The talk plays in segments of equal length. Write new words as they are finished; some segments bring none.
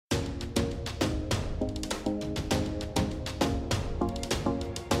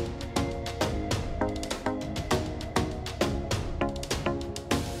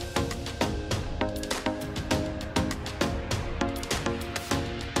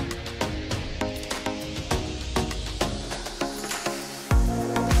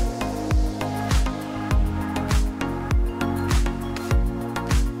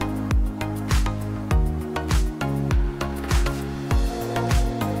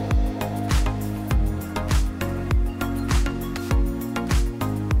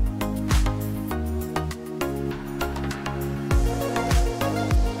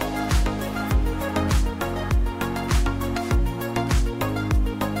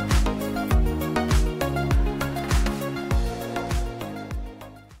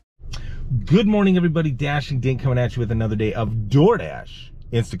Good morning, everybody. Dash and Dink coming at you with another day of DoorDash,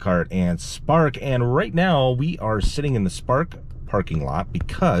 Instacart, and Spark. And right now we are sitting in the Spark parking lot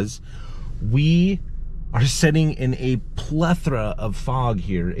because we are sitting in a plethora of fog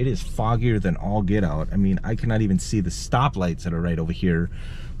here. It is foggier than all get out. I mean, I cannot even see the stoplights that are right over here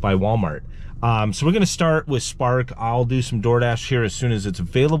by Walmart. So we're going to start with Spark. I'll do some DoorDash here as soon as it's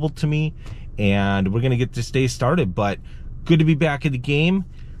available to me, and we're going to get this day started. But good to be back in the game.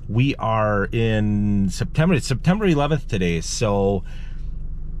 We are in September. It's September 11th today, so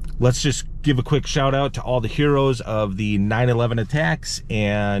let's just give a quick shout out to all the heroes of the 9/11 attacks,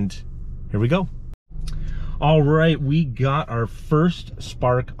 and here we go. All right, we got our first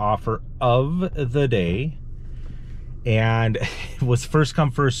Spark offer of the day, and it was first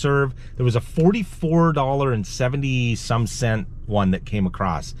come, first serve. There was a $44.70 one that came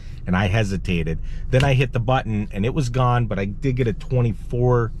across, and I hesitated. Then I hit the button and it was gone, but I did get a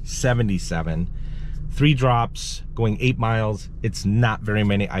 $24.77. 3 drops going 8 miles. It's not very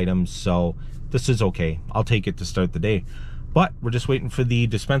many items, so this is okay. I'll take it to start the day. But we're just waiting for the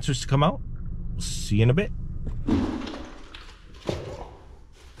dispensers to come out. We'll see you in a bit.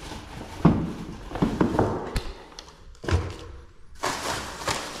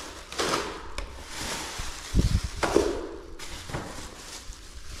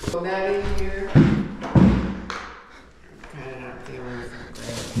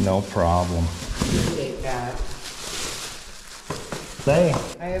 No problem. Appreciate that. Say.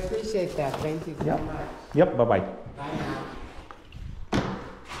 I appreciate that. Thank you so much. Yep, bye-bye. Bye now.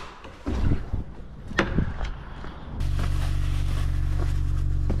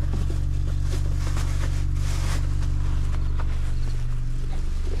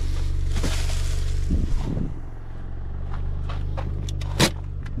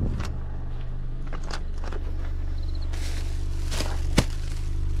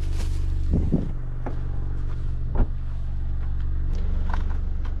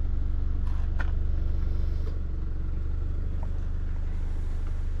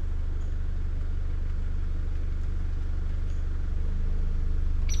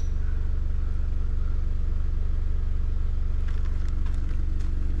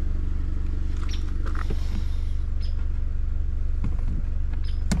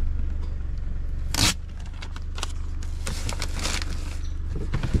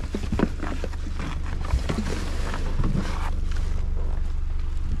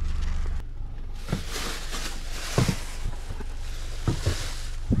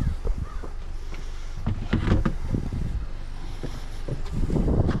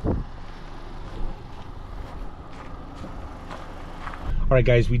 All right,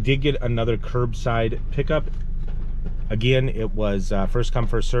 guys, we did get another curbside pickup. Again, it was first come,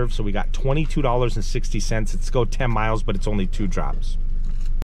 first serve, so we got $22.60. It's go 10 miles, but it's only 2 drops.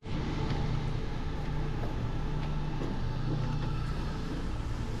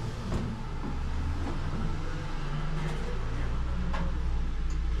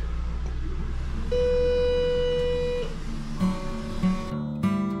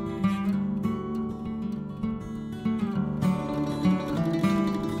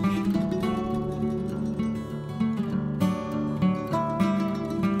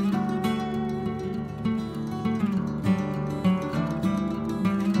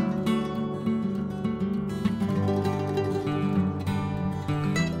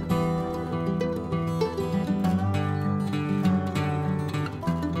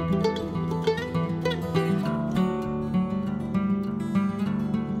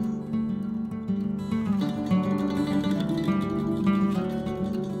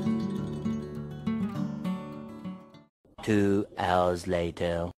 Two hours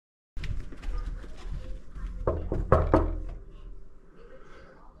later.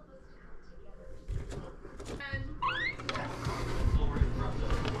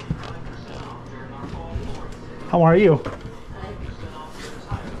 How are you?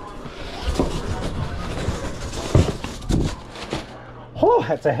 Oh,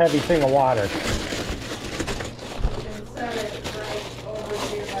 that's a heavy thing of water.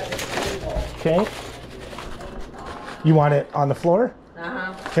 Okay. You want it on the floor?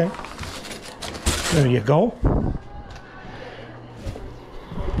 Uh-huh. Okay. There you go.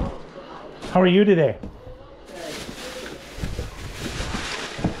 How are you today? Good.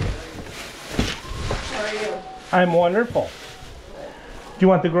 How are you? I'm wonderful. Do you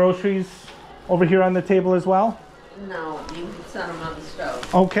want the groceries over here on the table as well? No, you can set them on the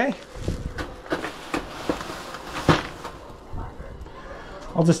stove. Okay.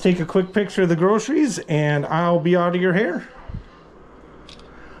 I'll just take a quick picture of the groceries and I'll be out of your hair.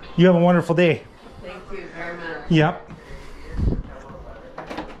 You have a wonderful day. Thank you very much. Yep.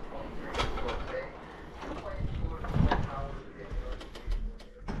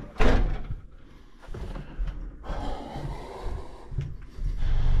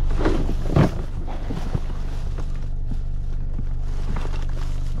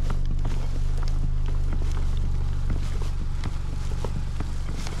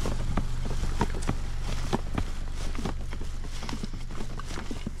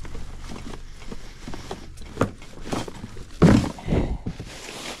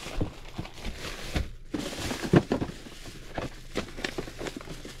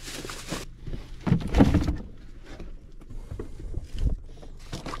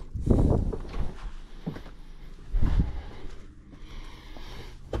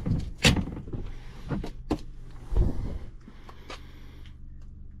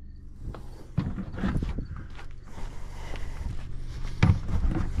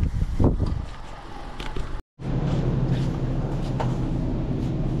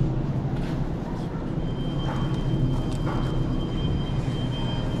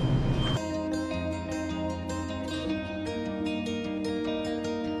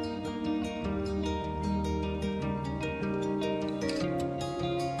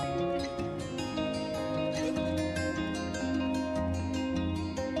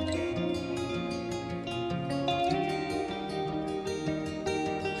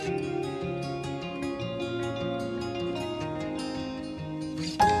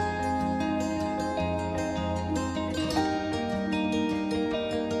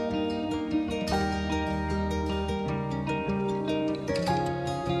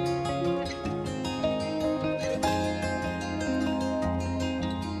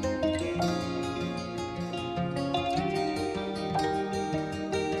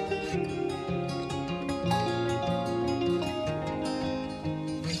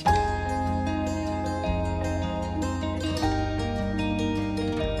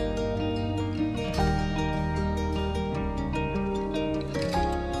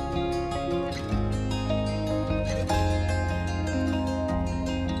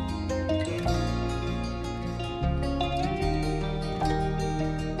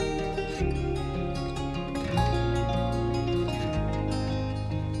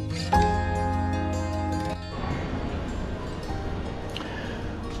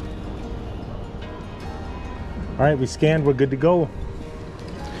 right, we scanned, we're good to go.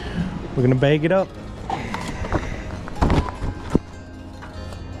 We're gonna bag it up.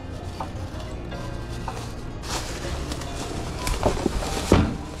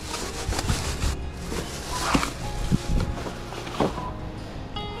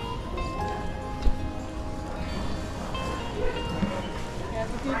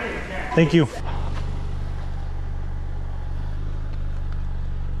 Thank you.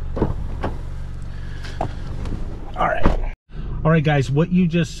 All right, guys, what you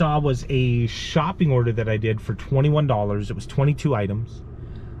just saw was a shopping order that I did for $21. It was 22 items.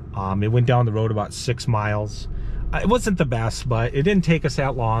 It went down the road about 6 miles. It wasn't the best, but it didn't take us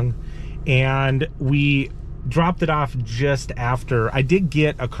that long. And we dropped it off just after. I did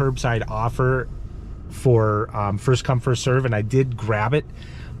get a curbside offer for first come, first serve, and I did grab it,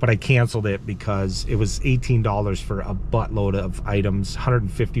 but I canceled it because it was $18 for a buttload of items,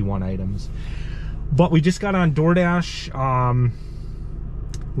 151 items. But we just got on DoorDash.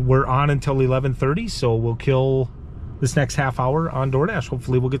 We're on until 11:30, so we'll kill this next half hour on DoorDash.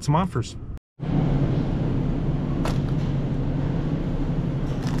 Hopefully we'll get some offers.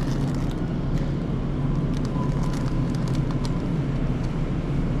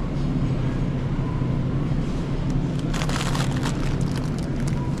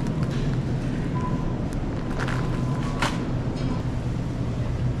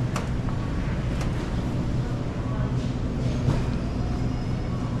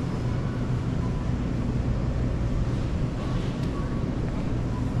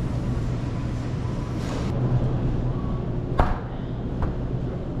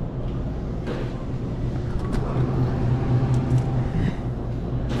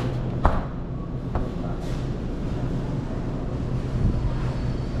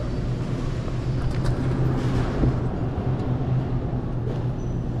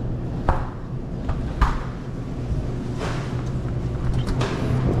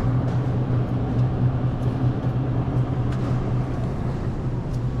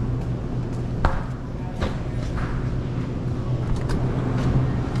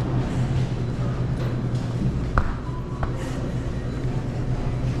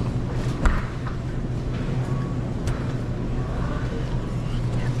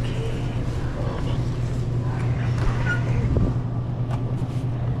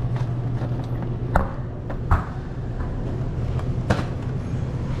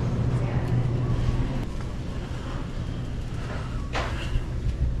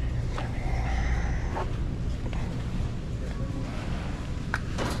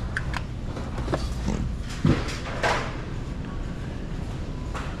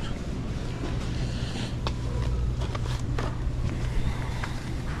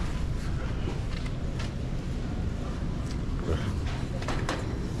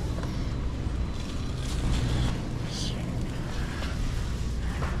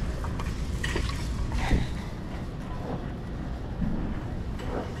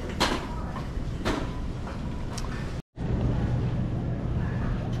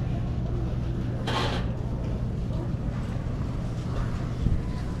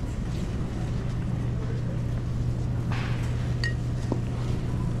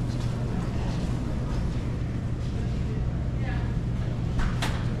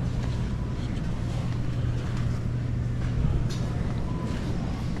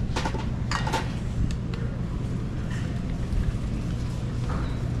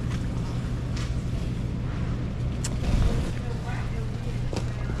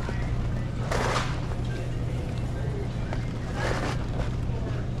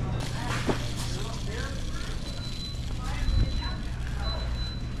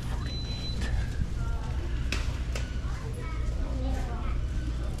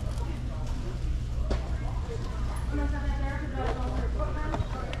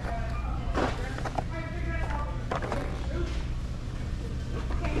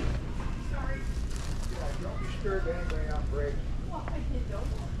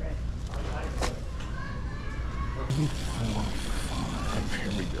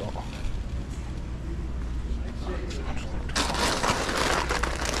 Here we go.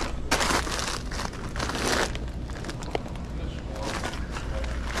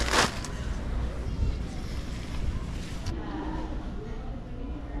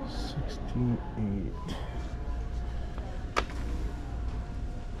 $16.8.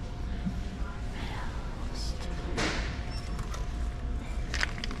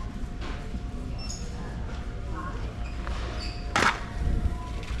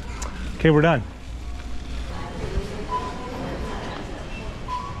 Okay, we're done.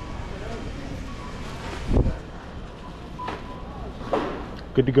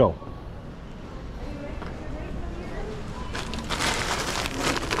 Good to go.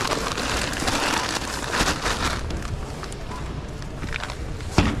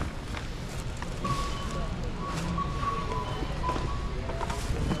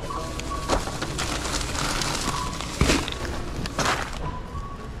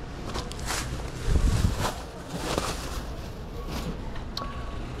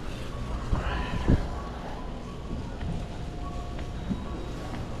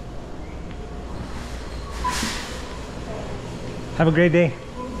 Have a great day.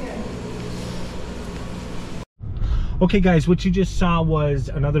 Okay guys, what you just saw was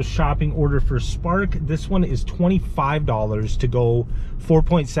another shopping order for Spark. This one is $25 to go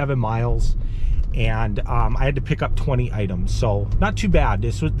 4.7 miles. And I had to pick up 20 items, so not too bad.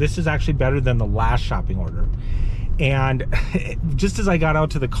 This is actually better than the last shopping order. And just as I got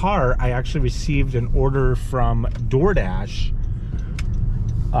out to the car, I actually received an order from DoorDash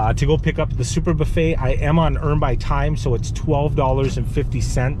to go pick up the super buffet. I am on earn by time, so it's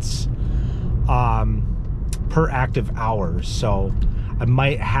 $12.50 per active hour. So I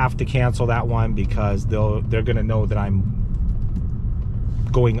might have to cancel that one because they're gonna know that I'm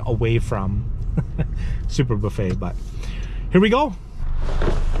going away from super buffet. But here we go.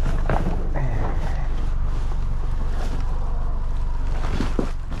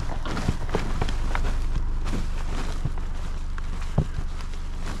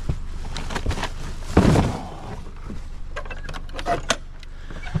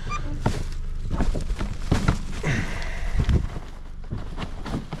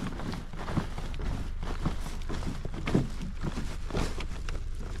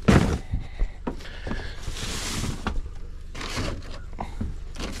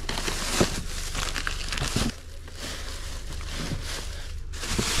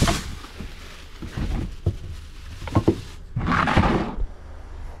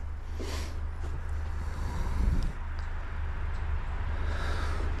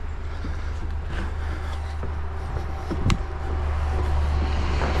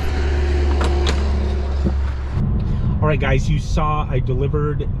 All right guys, you saw I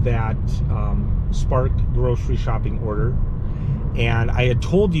delivered that Spark grocery shopping order, and I had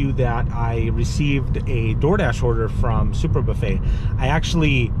told you that I received a DoorDash order from Super Buffet. I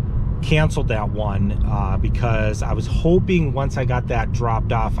actually canceled that one because I was hoping once I got that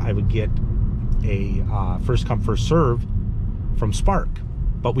dropped off I would get a first come first serve from Spark,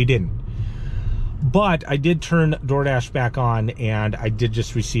 but we didn't. But I did turn DoorDash back on, and I did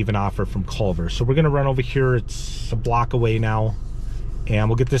just receive an offer from Culver's. So we're gonna run over here. It's a block away now, and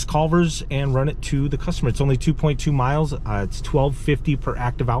we'll get this Culver's and run it to the customer. It's only 2.2 miles. It's $12.50 per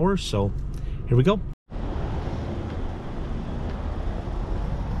active hour. So here we go.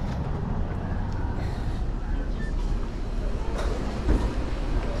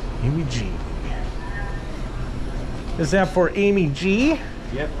 Amy G. Is that for Amy G?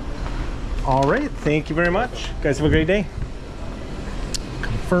 Yep. All right, thank you very much. You guys have a great day.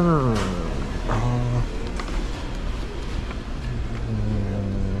 Confirm.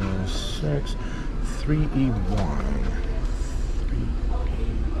 6 3E1.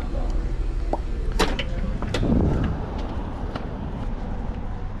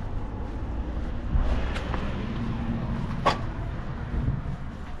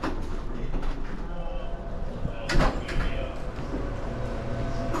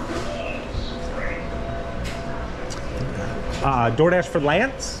 DoorDash for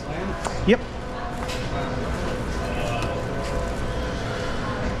Lance? Yep.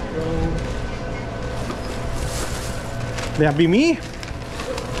 That'd be me?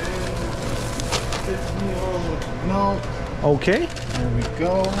 No. Okay. There we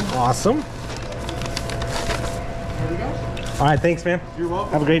go. Awesome. There we go. All right, thanks, man. You're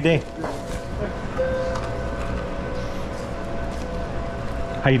welcome. Have a great day.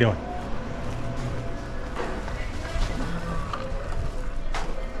 How you doing?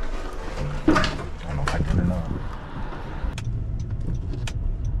 I don't know if I did or not.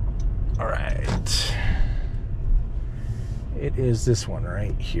 All right. It is this one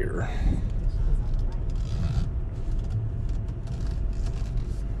right here.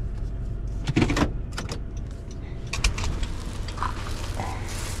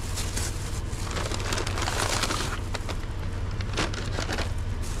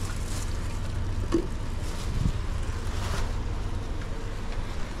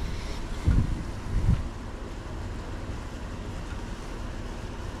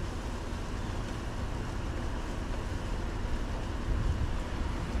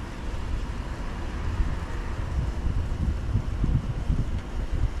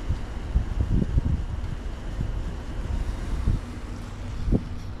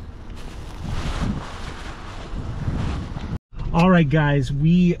 All right, guys,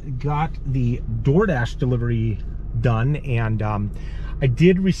 we got the DoorDash delivery done, and I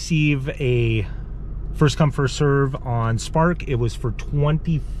did receive a first come first serve on Spark. It was for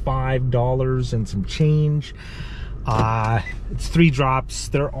 $25 and some change. It's 3 drops.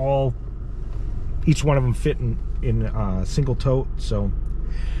 They're all, each one of them fit in a single tote. So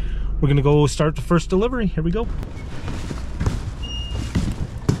we're gonna go start the first delivery. Here we go.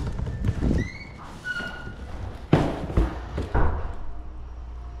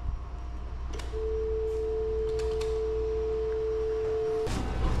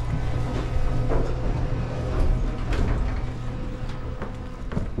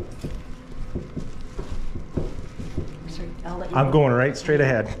 I'll let you I'm know. going right straight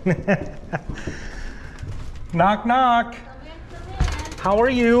ahead. Knock, knock. How are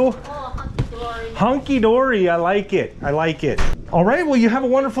you? Oh, hunky-dory. Hunky-dory, I like it. I like it. All right, well, you have a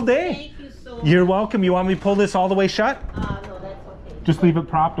wonderful day. Thank you so much. You're welcome. You want me to pull this all the way shut? No, that's okay. Just leave it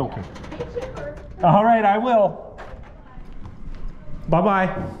propped open. Make sure. All right, I will.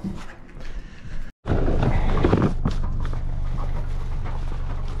 Bye-bye.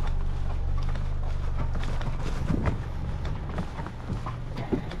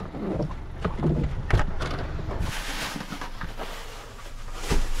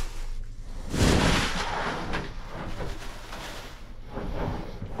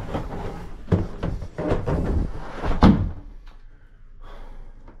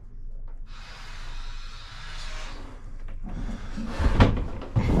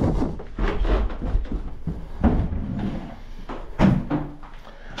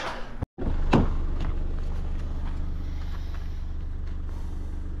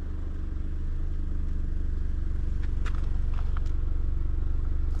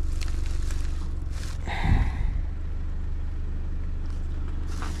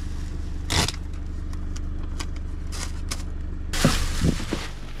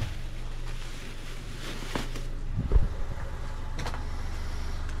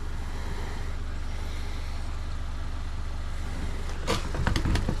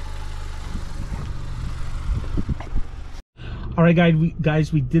 All right,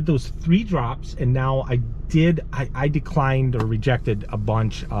 guys, we did those 3 drops, and now I declined or rejected a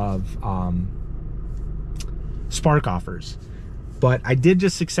bunch of Spark offers, but I did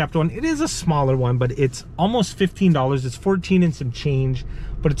just accept one. It is a smaller one, but it's almost $15. It's 14 and some change,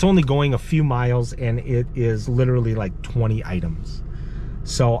 but it's only going a few miles, and it is literally like 20 items.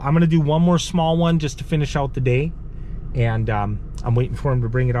 So I'm gonna do one more small one just to finish out the day, and I'm waiting for him to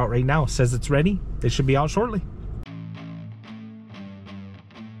bring it out right now. It says it's ready. It should be out shortly.